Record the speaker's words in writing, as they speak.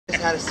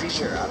had a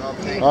seizure. I don't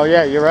think. Oh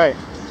yeah, you're right.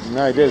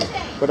 No, he did.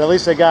 But at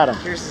least they got him.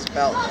 Here's his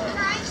belt.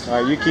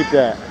 All right, you keep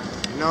that.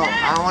 No,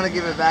 I want to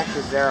give it back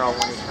to Zero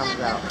when he comes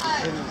out.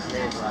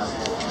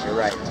 You're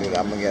right, dude.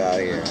 I'm gonna get out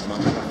of here. I'm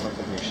not gonna fuck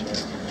with your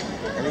shit.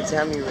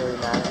 Anytime you really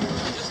mad at me, you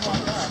just don't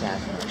snap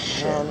my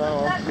shit.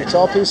 No. It's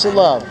all peace and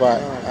love,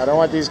 but I don't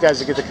want these guys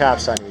to get the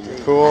cops on you. You're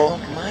cool. I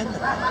don't mind the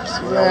cops.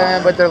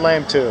 Yeah, but they're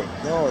lame too.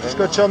 No, just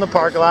go chill in the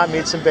parking lot,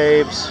 meet some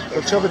babes.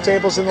 Go chill the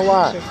tables in the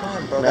lot. They're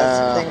fine, bro. That's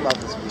the thing about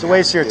this. It's a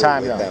waste of your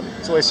time, though.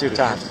 It's a waste of your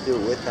time. You have to do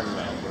it with them,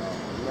 though, bro.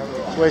 Remember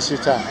that. It's a waste of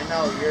your time. I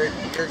know, you're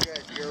good.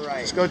 You're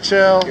right. Just go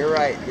chill. You're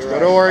right. Go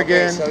to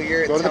Oregon. Okay, so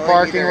you're go to the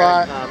parking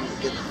lot.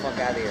 Get the fuck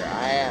out of here.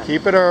 I am.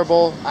 Keep it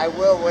herbal. I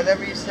will.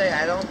 Whatever you say.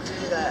 I don't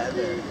do that.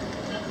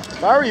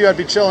 If I were you, I'd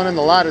be chilling in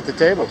the lot at the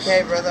tables.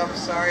 Okay, brother. I'm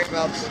sorry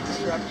about the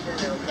disruption.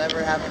 It'll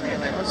never happen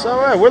again. It's all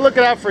right. We're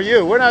looking out for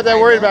you. We're not that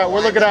worried about it.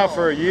 We're looking out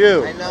for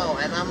you. I know,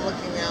 and I'm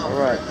looking out. All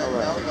right. I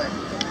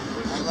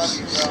love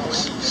you,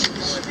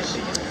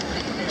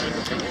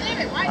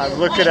 bro. I'm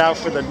looking out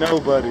for the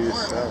nobodies.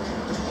 So.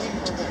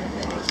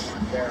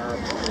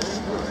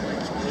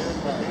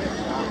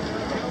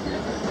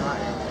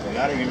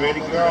 Are you ready,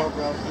 girl?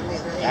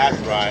 That's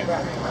right.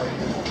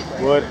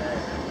 Wood.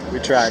 We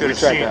tried. Should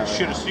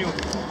have seen.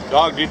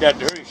 Dog did that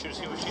to her. You should have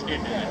seen what she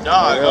did to the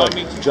dog. Really? I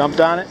mean,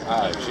 jumped on it?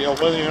 She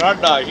wasn't even our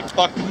dog. She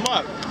fucked him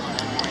up.